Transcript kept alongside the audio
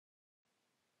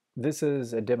This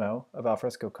is a demo of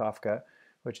Alfresco Kafka,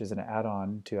 which is an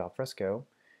add-on to Alfresco,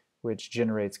 which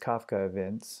generates Kafka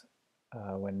events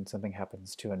when something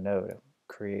happens to a node,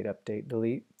 create, update,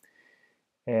 delete.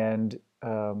 And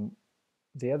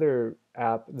the other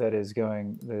app that is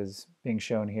being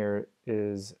shown here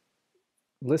is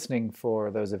listening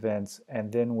for those events,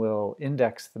 and then will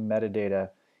index the metadata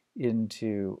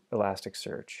into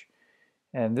Elasticsearch.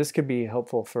 And this could be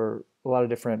helpful for a lot of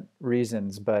different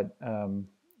reasons, but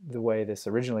the way this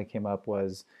originally came up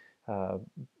was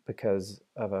because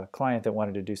of a client that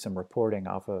wanted to do some reporting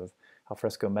off of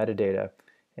Alfresco metadata,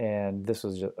 and this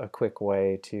was a quick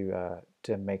way to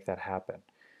make that happen.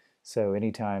 So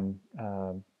anytime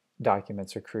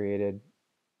documents are created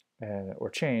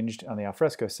or changed on the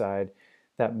Alfresco side,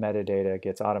 that metadata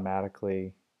gets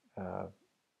automatically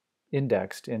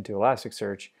indexed into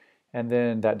Elasticsearch, and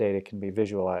then that data can be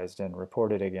visualized and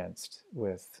reported against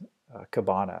with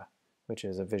Kibana, which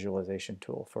is a visualization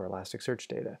tool for Elasticsearch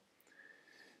data.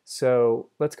 So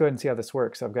let's go ahead and see how this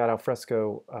works. I've got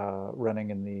Alfresco running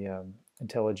in the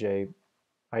IntelliJ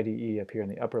IDE up here in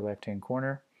the upper left-hand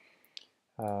corner.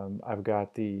 I've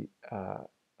got the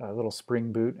little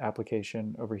Spring Boot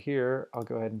application over here. I'll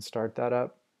go ahead and start that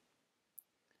up.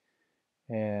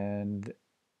 And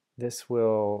this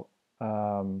will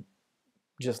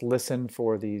just listen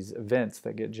for these events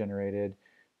that get generated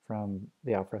from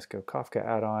the Alfresco Kafka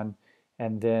add-on,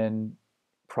 and then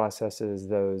processes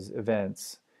those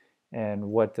events. And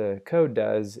what the code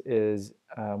does is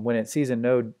when it sees a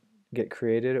node get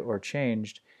created or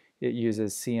changed, it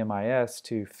uses CMIS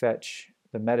to fetch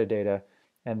the metadata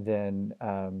and then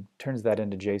turns that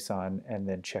into JSON and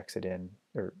then checks it in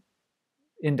or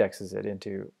indexes it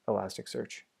into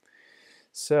Elasticsearch.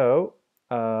 So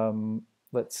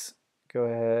let's go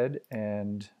ahead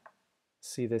and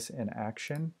see this in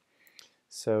action.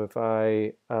 So if I've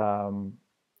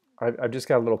just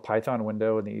got a little Python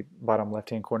window in the bottom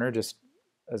left-hand corner, just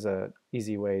as an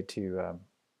easy way to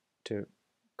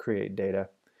create data.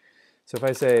 So if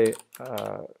I say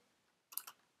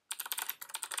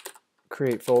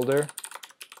create folder,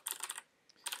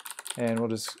 and we'll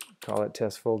just call it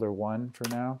test folder 1 for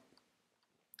now.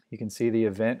 You can see the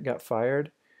event got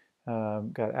fired,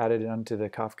 got added onto the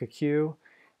Kafka queue,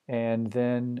 and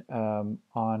then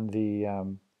on the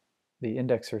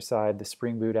indexer side, the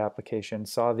Spring Boot application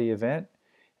saw the event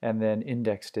and then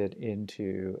indexed it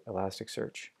into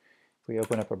Elasticsearch. If we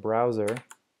open up a browser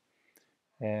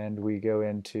and we go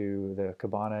into the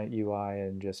Kibana UI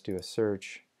and just do a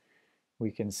search,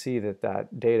 we can see that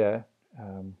that data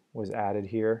was added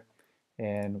here,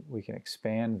 and we can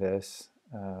expand this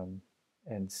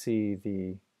and see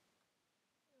the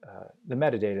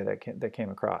metadata that came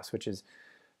across, which is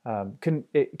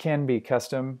it can be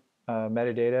custom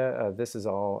metadata. This is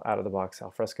all out of the box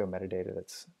Alfresco metadata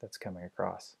that's coming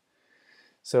across.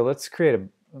 So let's create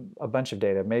a bunch of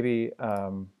data. Maybe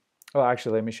well,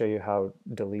 actually, let me show you how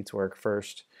deletes work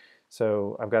first.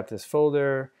 So I've got this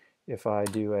folder. If I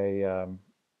do a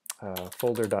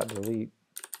folder.delete,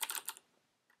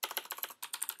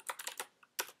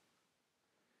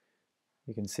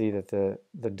 you can see that the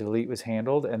delete was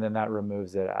handled, and then that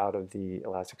removes it out of the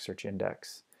Elasticsearch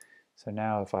index. So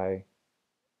now if I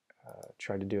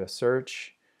try to do a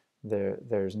search,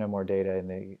 there's no more data in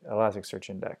the Elasticsearch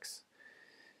index.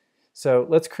 So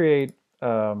let's create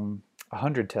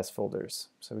 100 test folders.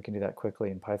 So we can do that quickly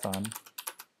in Python.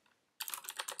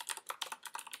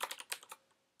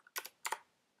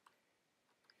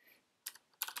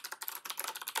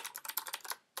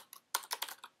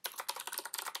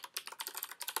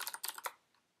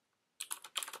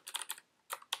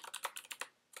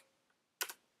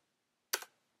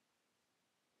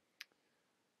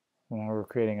 Now we're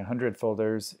creating 100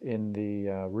 folders in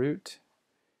the root,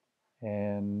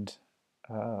 and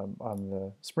on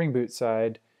the Spring Boot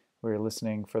side, we're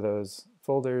listening for those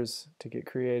folders to get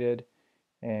created.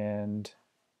 And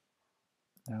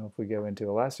now if we go into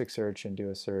Elasticsearch and do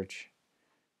a search,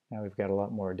 now we've got a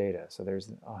lot more data. So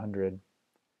there's 100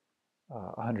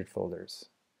 folders.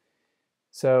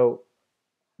 So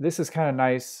this is kind of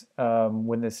nice.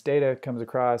 When this data comes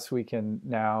across, we can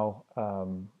now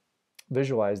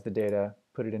visualize the data,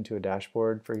 put it into a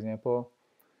dashboard, for example.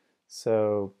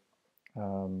 So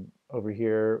over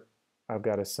here, I've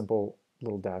got a simple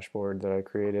little dashboard that I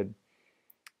created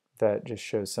that just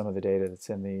shows some of the data that's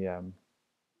in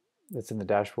the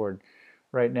dashboard.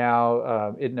 Right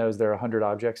now, it knows there are 100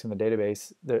 objects in the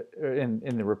database,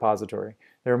 in the repository.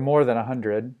 There are more than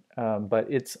 100, but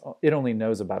it only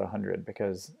knows about 100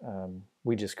 because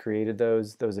we just created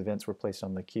those. Those events were placed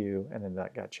on the queue, and then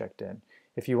that got checked in.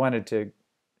 If you wanted to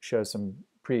show some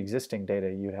pre-existing data,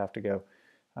 you'd have to go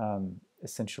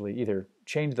essentially either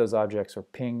change those objects or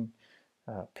ping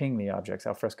the objects.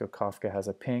 Alfresco Kafka has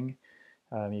a ping.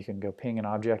 You can go ping an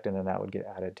object, and then that would get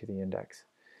added to the index.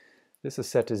 This is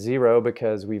set to 0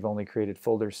 because we've only created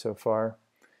folders so far,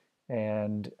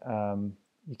 and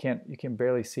you can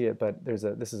barely see it, but this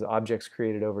is objects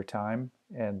created over time,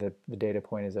 and the data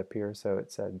point is up here, so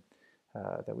it said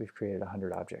that we've created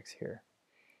 100 objects here.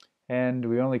 And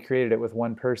we only created it with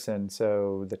one person,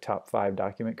 so the top 5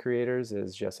 document creators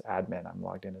is just admin. I'm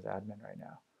logged in as admin right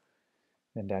now.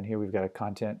 And down here we've got a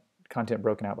content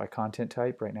broken out by content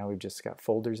type. Right now we've just got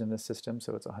folders in this system,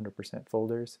 so it's 100%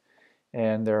 folders.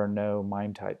 And there are no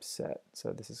MIME types set,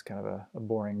 so this is kind of a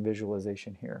boring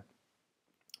visualization here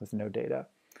with no data.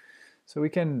 So we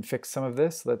can fix some of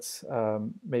this.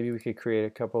 Maybe we could create a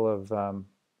couple of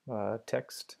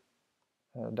text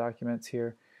documents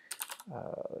here.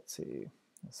 Let's see,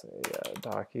 let's say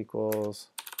doc equals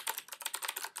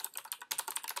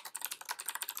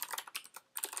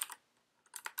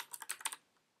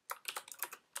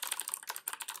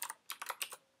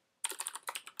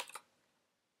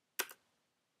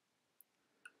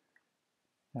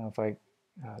now if I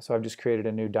so I've just created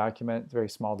a new document, very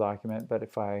small document, but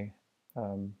if I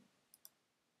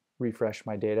refresh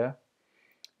my data,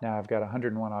 now I've got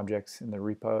 101 objects in the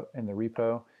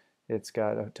repo. It's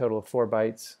got a total of 4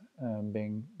 bytes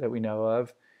that we know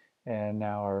of, and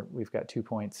now we've got 2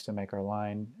 points to make our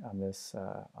line on this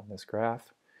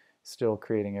graph. Still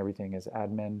creating everything as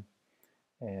admin,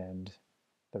 and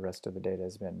the rest of the data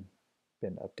has been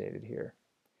updated here.